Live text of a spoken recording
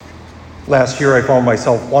Last year I found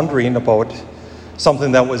myself wondering about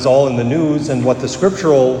something that was all in the news and what the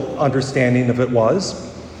scriptural understanding of it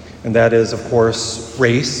was, and that is, of course,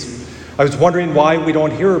 race. I was wondering why we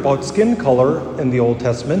don't hear about skin color in the Old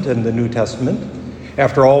Testament and the New Testament.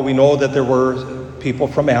 After all, we know that there were people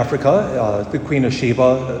from Africa. The Queen of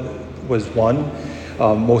Sheba was one,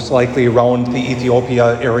 most likely around the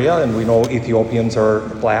Ethiopia area, and we know Ethiopians are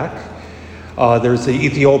black. There's the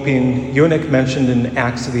Ethiopian eunuch mentioned in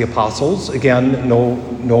Acts of the Apostles. Again,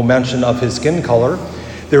 no mention of his skin color.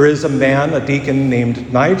 There is a man, a deacon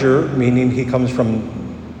named Niger, meaning he comes from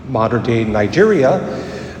modern-day Nigeria,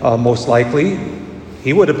 most likely.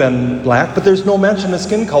 He would have been black, but there's no mention of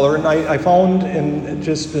skin color. And I found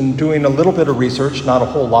in doing a little bit of research, not a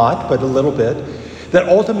whole lot, but a little bit, that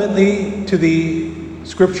ultimately to the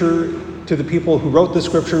scripture, to the people who wrote the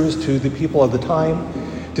scriptures, to the people of the time,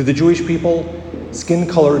 to the Jewish people, skin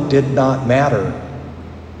color did not matter.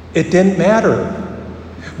 It didn't matter.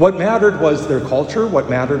 What mattered was their culture. What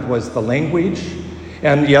mattered was the language.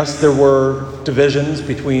 And yes, there were divisions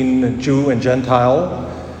between Jew and Gentile,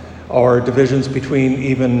 or divisions between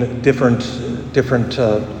even different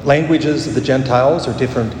languages of the Gentiles or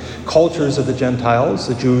different cultures of the Gentiles.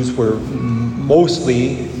 The Jews were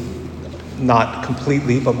mostly, not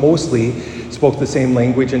completely, but mostly spoke the same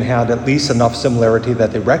language and had at least enough similarity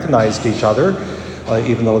that they recognized each other,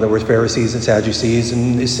 even though there were Pharisees and Sadducees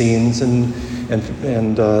and Essenes and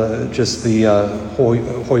just the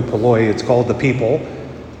hoi polloi, it's called, the people.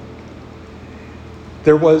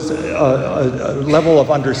 There was a level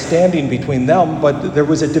of understanding between them, but there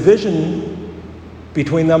was a division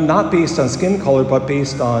between them, not based on skin color, but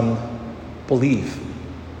based on belief.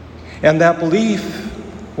 And that belief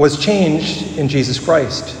was changed in Jesus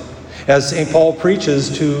Christ. As St. Paul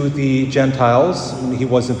preaches to the Gentiles, he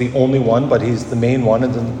wasn't the only one, but he's the main one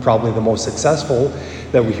and probably the most successful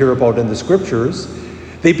that we hear about in the scriptures.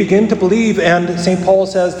 They begin to believe, and St. Paul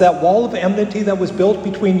says that wall of enmity that was built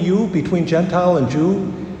between you, between Gentile and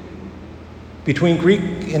Jew, between Greek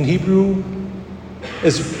and Hebrew,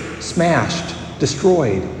 is smashed,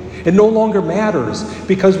 destroyed. It no longer matters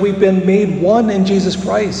because we've been made one in Jesus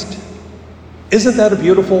Christ. Isn't that a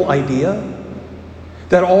beautiful idea?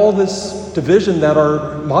 That all this division that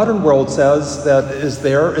our modern world says that is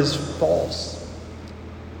there is false.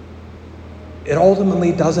 It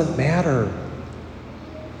ultimately doesn't matter.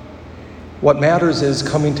 What matters is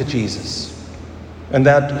coming to Jesus, and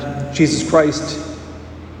that Jesus Christ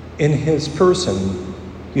in his person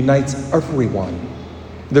unites everyone.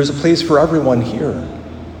 There's a place for everyone here.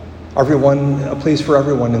 A place for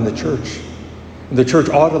everyone in the church. And the church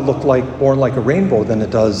ought to look more like a rainbow than it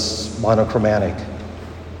does monochromatic.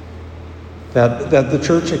 That the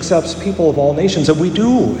church accepts people of all nations, and we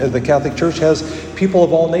do. The Catholic Church has people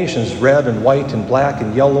of all nations, red and white and black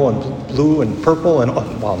and yellow and blue and purple, and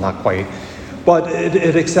well, not quite, but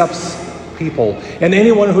it accepts people. And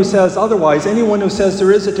anyone who says otherwise, anyone who says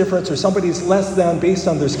there is a difference or somebody's less than based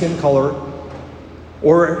on their skin color,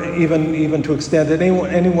 or even to extend it,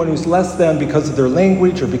 anyone who's less than because of their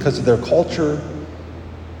language or because of their culture,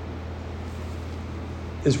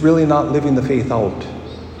 is really not living the faith out.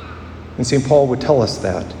 And St. Paul would tell us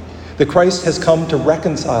that Christ has come to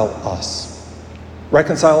reconcile us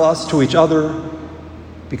to each other,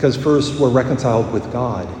 because first we're reconciled with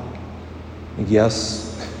God. And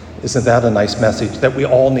yes, isn't that a nice message, that we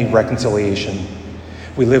all need reconciliation?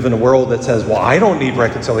 We live in a world that says, well, I don't need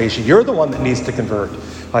reconciliation. You're the one that needs to convert.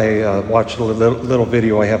 I watched a little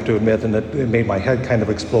video, I have to admit, and it made my head kind of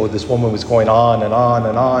explode. This woman was going on and on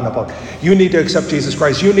and on about, you need to accept Jesus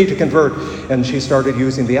Christ, you need to convert. And she started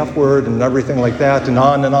using the F word and everything like that, and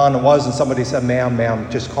on it was. And somebody said, ma'am,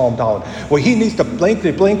 just calm down. Well, he needs to blink,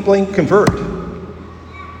 convert.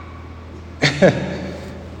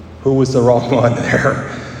 Who was the wrong one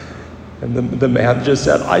there? And the man just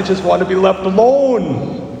said, I just want to be left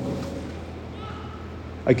alone.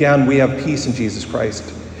 Again, we have peace in Jesus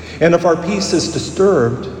Christ. And if our peace is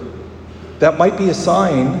disturbed, that might be a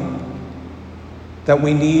sign that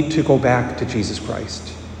we need to go back to Jesus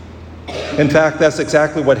Christ. In fact, that's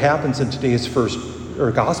exactly what happens in today's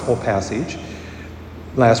gospel passage.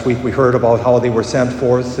 Last week we heard about how they were sent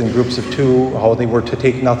forth in groups of two, how they were to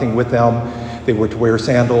take nothing with them. They were to wear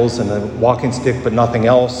sandals and a walking stick, but nothing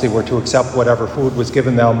else. They were to accept whatever food was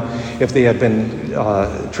given them. If they had been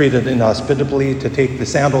treated inhospitably, to take the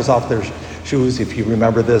sandals off their shoes, if you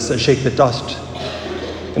remember this, and shake the dust.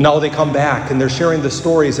 And now they come back and they're sharing the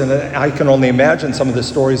stories, and I can only imagine some of the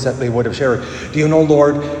stories that they would have shared. Do you know,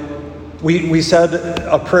 Lord, we said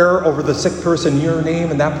a prayer over the sick person in your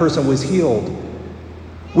name, and that person was healed.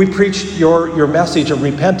 We preached your message of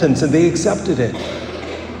repentance, and they accepted it.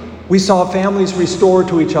 We saw families restored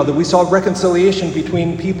to each other. We saw reconciliation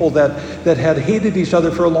between people that had hated each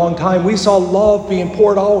other for a long time. We saw love being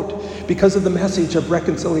poured out because of the message of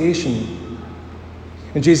reconciliation.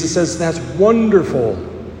 And Jesus says, that's wonderful.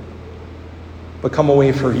 But come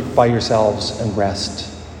away by yourselves and rest.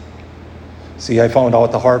 See, I found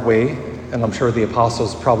out the hard way, and I'm sure the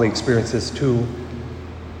apostles probably experienced this too.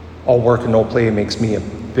 All work and no play makes me a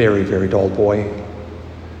very, very dull boy.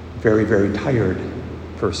 Very, very tired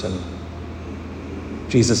person.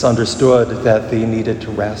 Jesus understood that they needed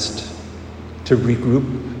to rest, to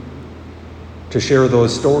regroup, to share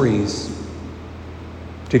those stories,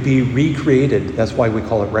 to be recreated. That's why we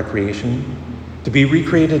call it recreation. To be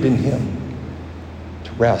recreated in Him,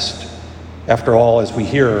 to rest. After all, as we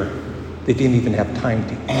hear, they didn't even have time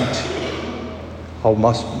to eat. How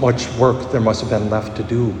much work there must have been left to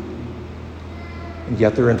do. And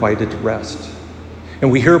yet they're invited to rest. And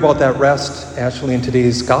we hear about that rest actually in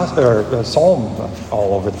today's psalm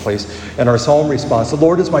all over the place. And our psalm response, the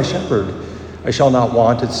Lord is my shepherd, I shall not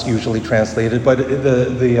want. It's usually translated, but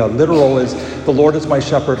the literal is, the Lord is my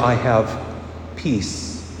shepherd, I have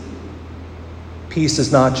peace. Peace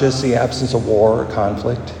is not just the absence of war or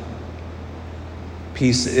conflict.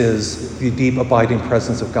 Peace is the deep abiding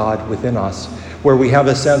presence of God within us, where we have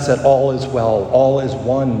a sense that all is well, all is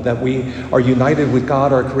one, that we are united with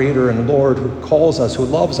God, our Creator and Lord, who calls us, who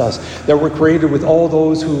loves us, that we're created with all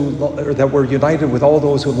those that we're united with all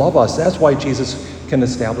those who love us. That's why Jesus can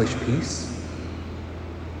establish peace.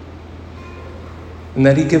 And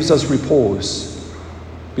that He gives us repose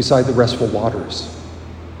beside the restful waters.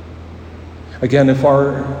 Again, if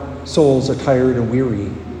our souls are tired and weary,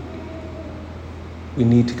 we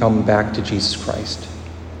need to come back to Jesus Christ.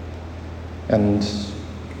 And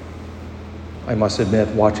I must admit,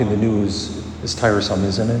 watching the news is tiresome,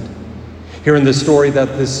 isn't it? Hearing the story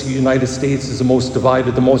that this United States is the most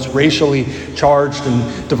divided, the most racially charged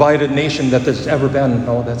and divided nation that there's ever been.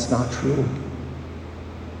 No, that's not true.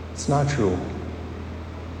 It's not true.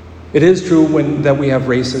 It is true that we have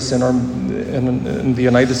racists in the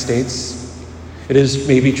United States. It is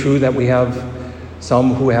maybe true that we have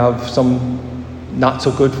some who have some not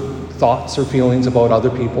so good thoughts or feelings about other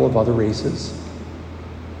people of other races.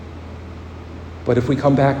 But if we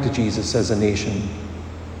come back to Jesus as a nation,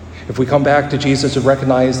 if we come back to Jesus and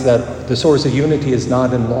recognize that the source of unity is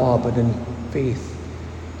not in law, but in faith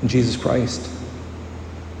in Jesus Christ,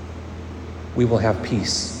 we will have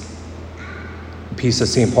peace. Peace,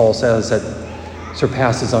 as St. Paul says, that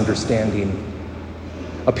surpasses understanding.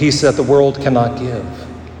 A peace that the world cannot give.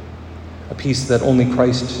 A peace that only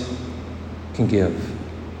Christ can give.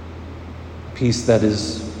 Peace that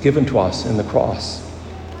is given to us in the cross,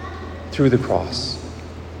 through the cross.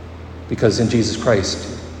 Because in Jesus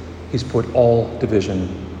Christ, He's put all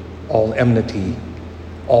division, all enmity,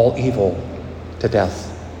 all evil to death.